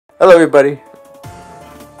Hello, everybody.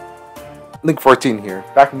 Link 14 here.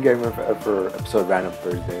 Back in game for episode Random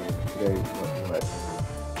Thursday. Today, what?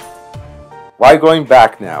 Why going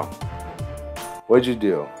back now? What'd you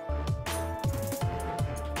do?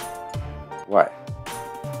 What?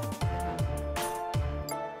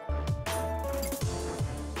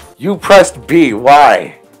 You pressed B.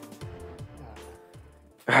 Why?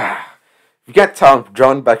 You can't tell I'm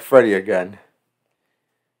drawing back Freddy again.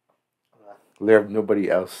 There have nobody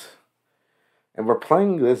else. And we're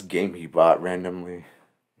playing this game he bought randomly.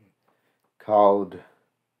 Called...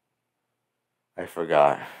 I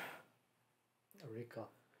forgot.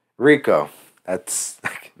 Rico.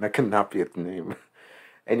 That cannot be its name.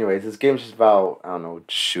 Anyways, this game's just about, I don't know,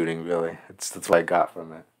 shooting really. That's what I got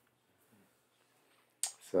from it.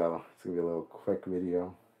 So, it's gonna be a little quick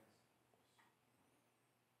video.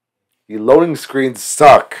 The loading screens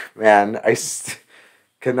suck, man.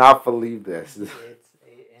 Cannot believe this. It's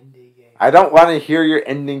a ending game. I don't want to hear your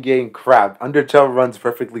ending game crap. Undertale runs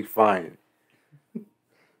perfectly fine.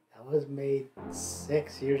 That was made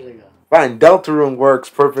 6 years ago. Fine, Deltarune works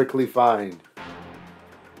perfectly fine. That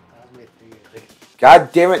was made 3 years ago.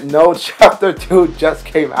 God damn it, no, Chapter 2 just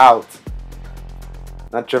came out.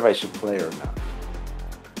 Not sure if I should play or not.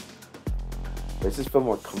 I just feel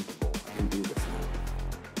more comfortable. I can do this now.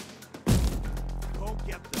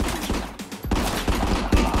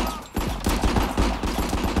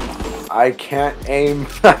 I can't aim.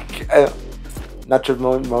 Not sure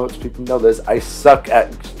most people know this. I suck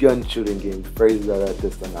at gun shooting games. Phrases are at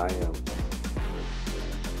this than I am.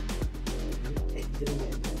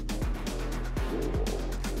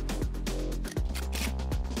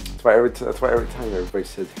 That's why every time everybody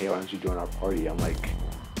says, "Hey, why don't you join our party?" I'm like,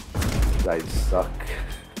 I suck.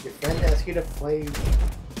 Your friend asked you to play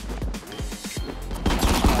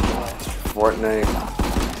Fortnite,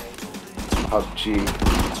 PUBG.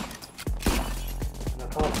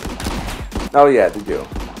 Oh yeah, they do.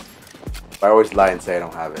 But I always lie and say I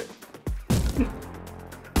don't have it.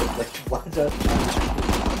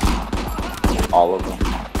 All of them.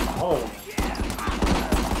 All of them.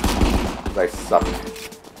 'Cause I suck.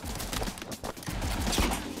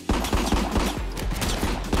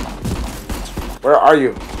 Where are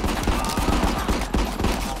you?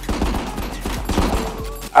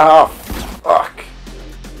 Oh, fuck.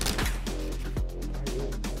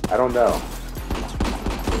 I don't know.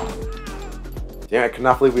 Damn, I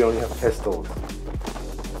cannot believe we only have pistols.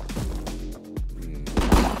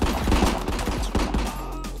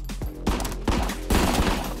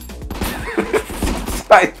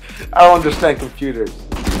 I don't understand computers.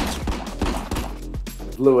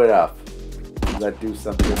 Blew it up. Does that do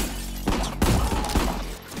something?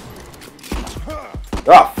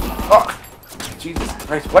 Oh, fuck! Jesus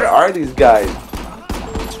Christ, what are these guys?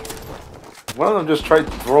 One of them just tried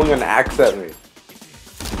throwing an axe at me.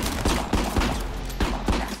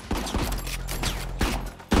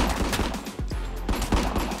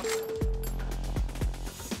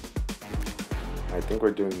 I think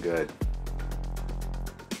we're doing good.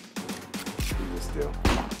 We just do.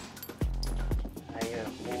 I get a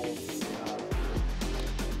whole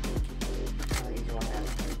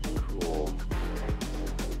Cool.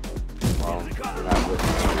 Well, we're not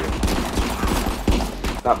listening to you.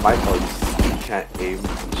 It's not my fault you can't aim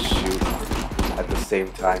and shoot at the same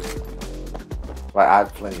time. But I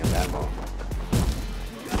have plenty of ammo.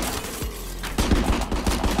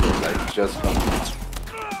 I just got...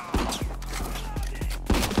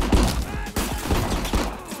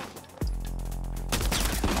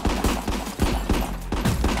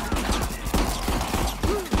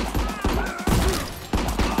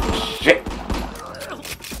 Shit!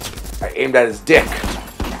 I aimed at his dick.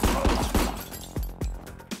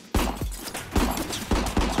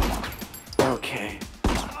 Okay.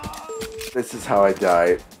 This is how I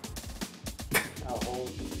died.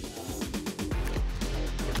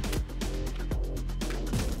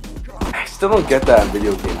 I still don't get that in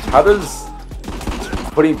video games. How does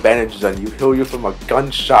putting bandages on you heal you from a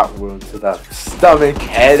gunshot wound to the stomach,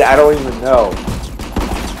 head? I don't even know.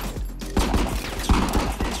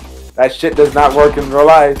 That shit does not work in real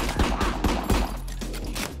life.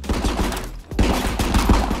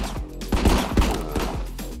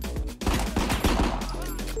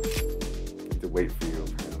 To wait for you,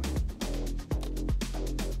 apparently.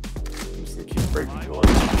 I'm just gonna keep breaking doors.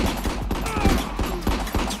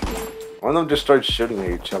 One of them just started shooting at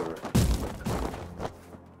each other.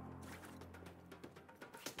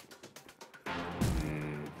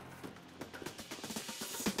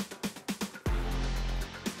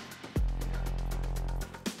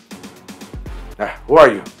 Who are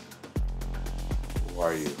you? Who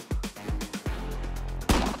are you?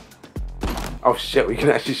 Oh shit, we can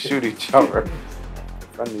actually shoot each other.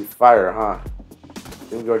 Friendly fire, huh?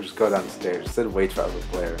 Then we just go downstairs. Instead of wait for other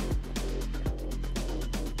player.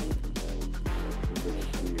 Over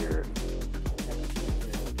here.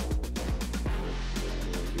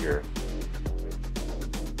 Here.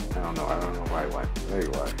 I don't know why I went. There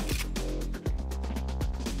you are.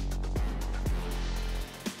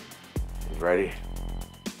 You ready?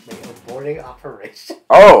 Make a boarding operation.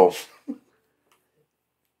 Oh!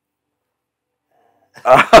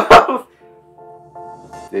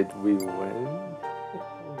 Did we win?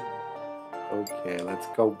 Okay, let's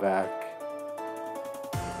go back.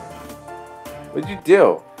 What'd you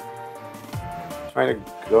do? Trying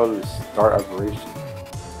to go to start operation.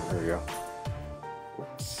 There we go.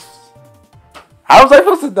 Oops. How was I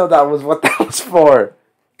supposed to know that was what that was for?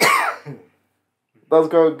 Let's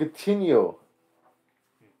go continue.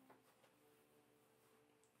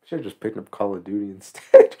 Should have just picked up Call of Duty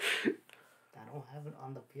instead. I don't have it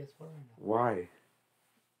on the PS4 right now. Why?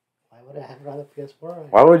 Why would I have it on the PS4 right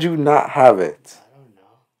now? Why would you not have it? I don't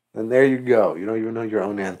know. Then there you go. You don't even know your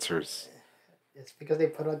own answers. It's because they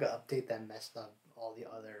put like an update that messed up all the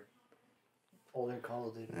other older Call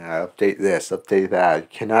of Duty. Yeah, update this, update that. You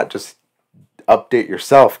cannot just update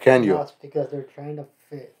yourself, can you? No, it's because they're trying to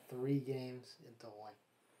fit 3 games into 1.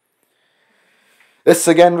 This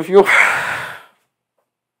again with you?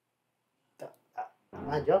 I'm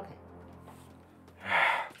not joking.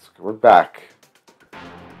 We're back.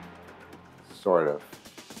 Sort of.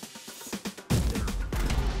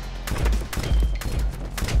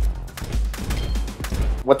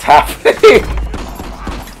 What's happening?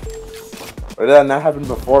 Or did that not happen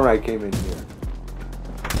before when I came in here?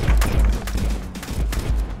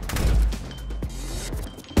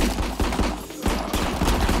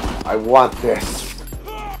 I want this.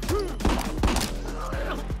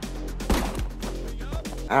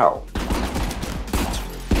 Ow.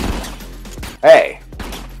 Hey.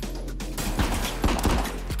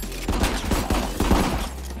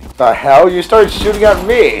 The hell? You started shooting at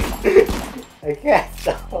me. I can't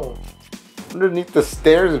stop. Underneath the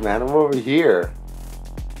stairs, man. I'm over here.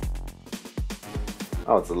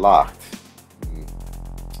 Oh, it's locked.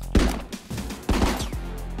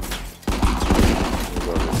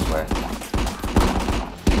 Go this way.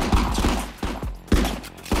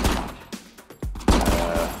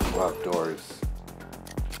 Locked doors.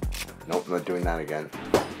 Nope, I'm not doing that again.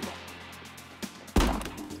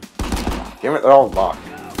 Damn it, they're all locked.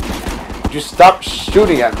 Would you stop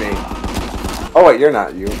shooting at me? Oh wait, you're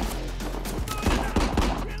not you.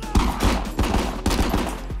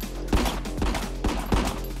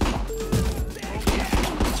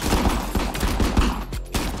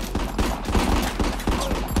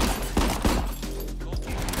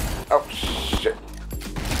 Oh shit.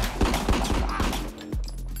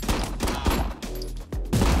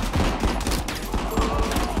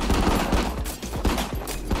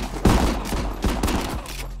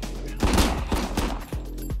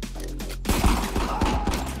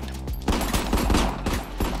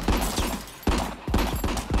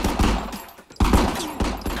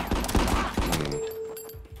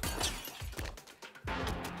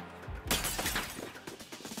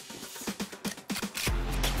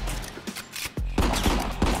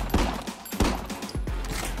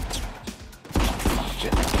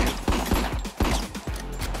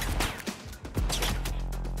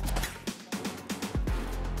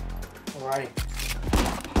 Alright.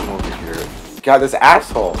 I'm over here. God, this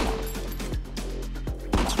asshole.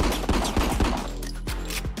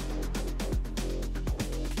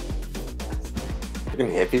 You can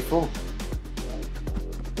hit people?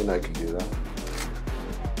 I know I can do that.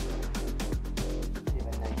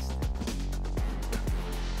 Even next.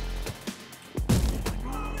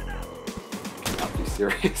 Cannot be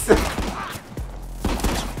serious. Oh,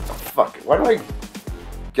 fuck. Why do I...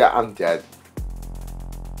 Yeah, I'm dead.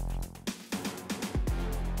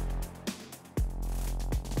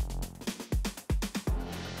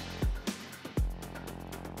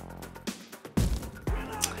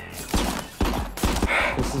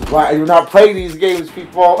 This is why I do not play these games,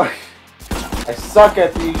 people. I suck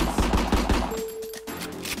at these.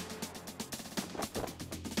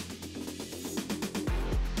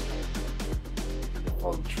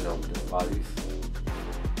 All the trail of dead bodies.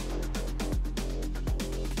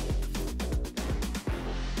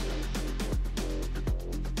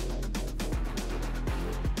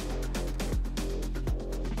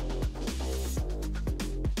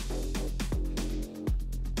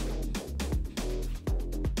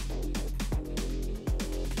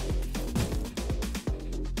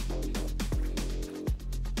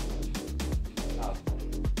 Oh,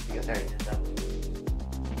 because I already did that.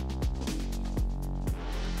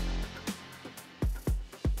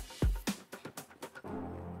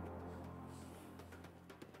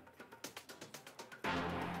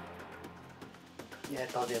 Yeah, I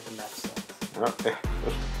thought they had the match slots. Okay.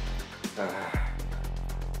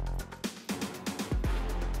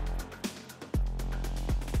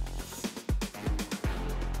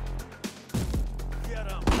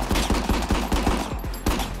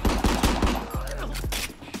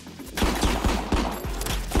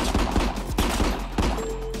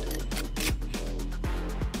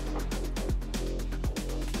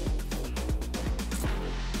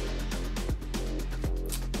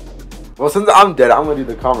 Well, since I'm dead, I'm gonna do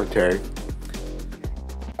the commentary.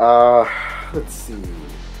 Let's see.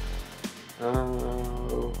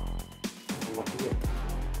 Oh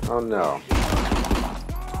no.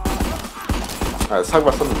 Alright, let's talk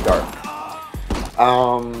about something dark.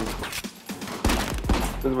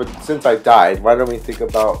 Since I died, why don't we think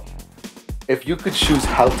about if you could choose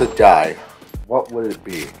how to die, what would it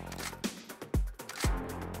be?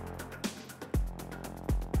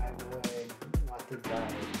 I would want to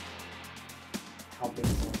die helping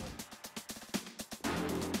someone.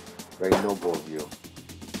 Very noble of you.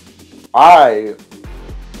 I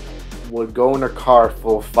would go in a car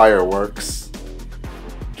full of fireworks,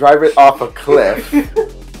 drive it off a cliff,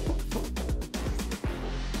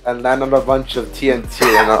 and land on a bunch of TNT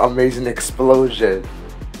and an amazing explosion.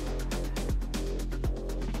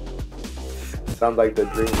 Sounds like the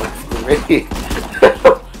dream life to me.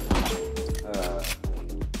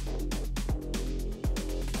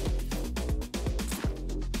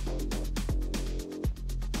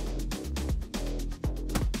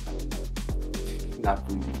 Not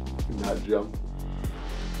breathe, not jump.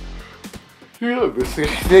 Yeah,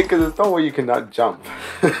 because there's no way you cannot jump.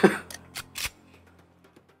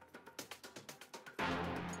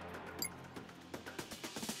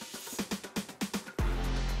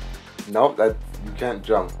 Nope, that you can't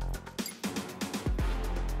jump.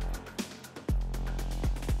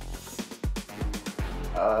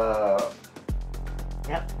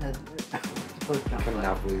 Yep. I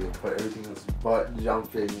cannot believe it. Put everything else but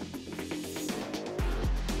jumping.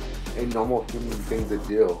 A normal human thing to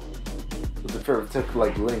do. But it took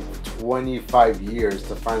like Link 25 years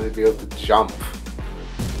to finally be able to jump.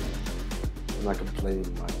 I'm not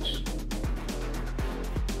complaining much.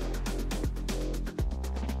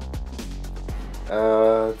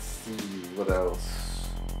 Let's see, what else?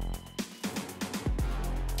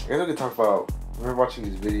 I guess we could talk about, I remember watching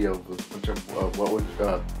these videos with a bunch of, what would,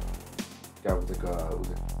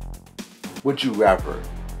 would you rather?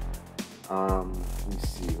 Let me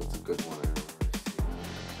see, what's a good one?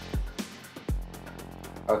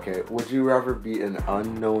 Okay, would you rather be an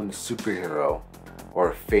unknown superhero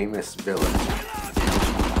or a famous villain?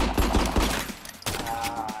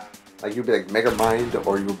 Like you'd be like Megamind,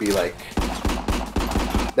 or you'll be like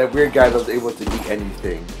that weird guy that was able to eat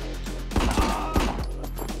anything.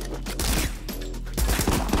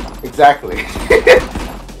 Exactly.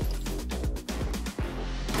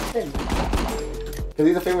 Because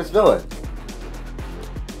he's a famous villain.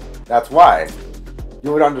 That's why.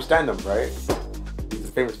 You would understand him, right? He's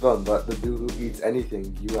a famous villain, but the dude who eats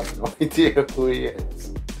anything, you have no idea who he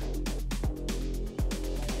is.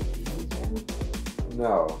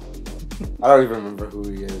 No. I don't even remember who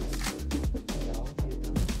he is.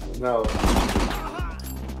 No.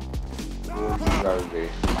 Who would you rather be?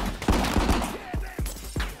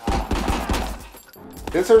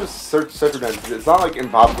 This is such an it's not like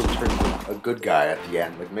impossible to turn a good guy at the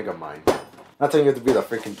end, like Megamind. Not saying you have to be the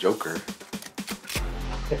freaking Joker.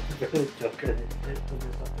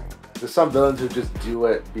 There's some villains who just do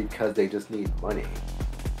it because they just need money.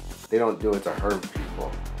 They don't do it to harm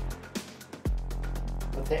people.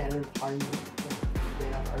 But they end up harming. They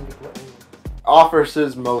have harmed people.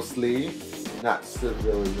 Officers mostly, not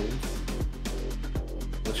civilians.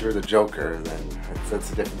 Unless you're the Joker, then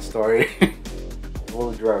that's a different story. What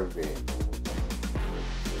would you rather be?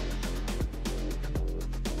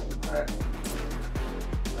 Alright.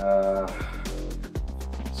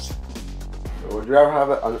 Would you rather have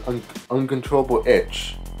an uncontrollable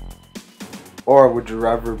itch? Or would you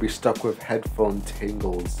rather be stuck with headphone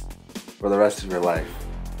tangles for the rest of your life?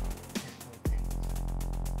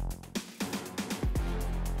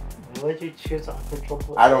 Would you choose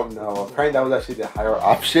uncontrollable? I don't know. Apparently that was actually the higher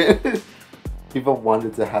option. People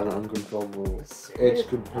wanted to have an uncontrollable itch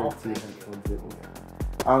compared to headphone tangles.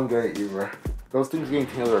 I don't get it either. Those things getting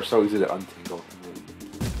tangled are so easy to untangle.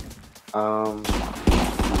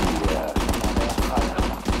 Yeah.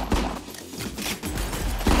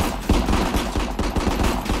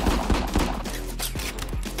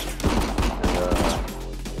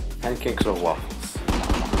 Pancakes or waffles?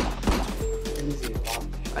 Easy waffles.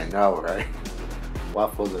 I know, right?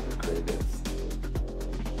 Waffles are the greatest.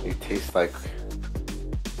 They taste like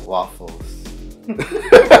waffles.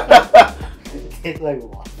 It tastes like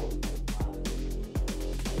waffle.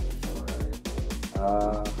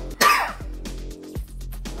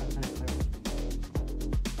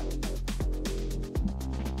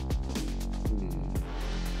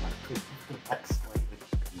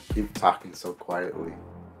 Keep talking so quietly.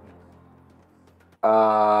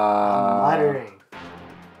 I'm muttering.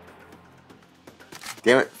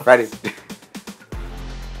 Damn it, Friday.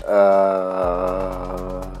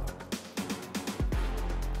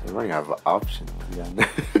 I'm running out of options again.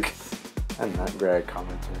 I'm not great at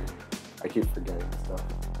commentary. I keep forgetting stuff.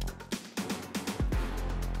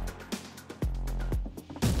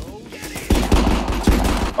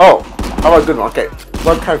 Oh, how about a good one? Okay,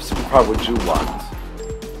 what kind of superpower would you want?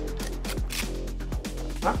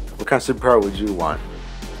 Huh? What kind of superpower would you want?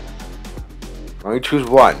 Only choose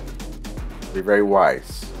one. Be very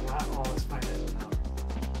wise. Not all Spider-Man powers.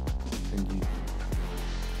 And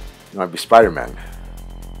you want to be Spider-Man.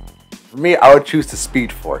 For me, I would choose the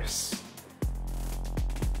Speed Force.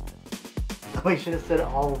 We should have said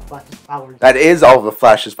all of Flash's powers. That is all of the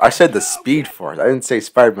Flash's. I said the Speed Force. I didn't say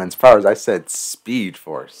Spider-Man's powers. I said Speed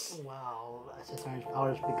Force. Wow, that's just Orange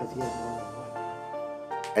powers because he has more than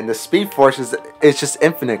one. And the Speed Force is just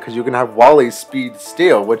infinite because you can have Wally's Speed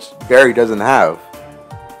Steel, which Barry doesn't have.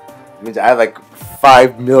 It means I have like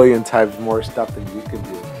 5 million times more stuff than you can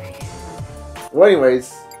do. Well,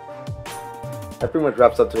 anyways, that pretty much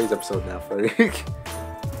wraps up today's episode now, Freddie.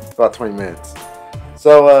 About 20 minutes.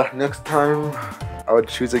 So, next time, I would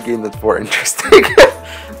choose a game that's more interesting.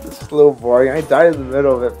 This is a little boring. I died in the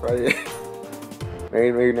middle of it, Freddie.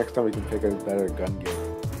 Maybe next time we can pick a better gun game.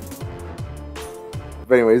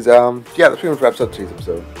 But anyways, yeah, that pretty much wraps up today's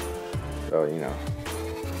episode. So, you know,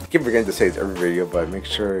 I keep forgetting to say this every video, but make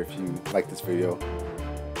sure if you like this video,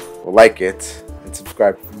 like it, and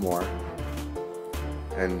subscribe for more.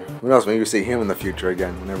 And who knows, maybe you'll see him in the future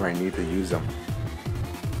again, whenever I need to use him.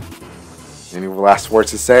 Any last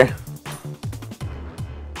words to say?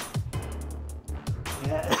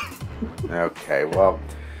 Yeah. Okay, well,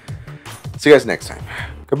 see you guys next time.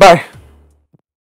 Goodbye.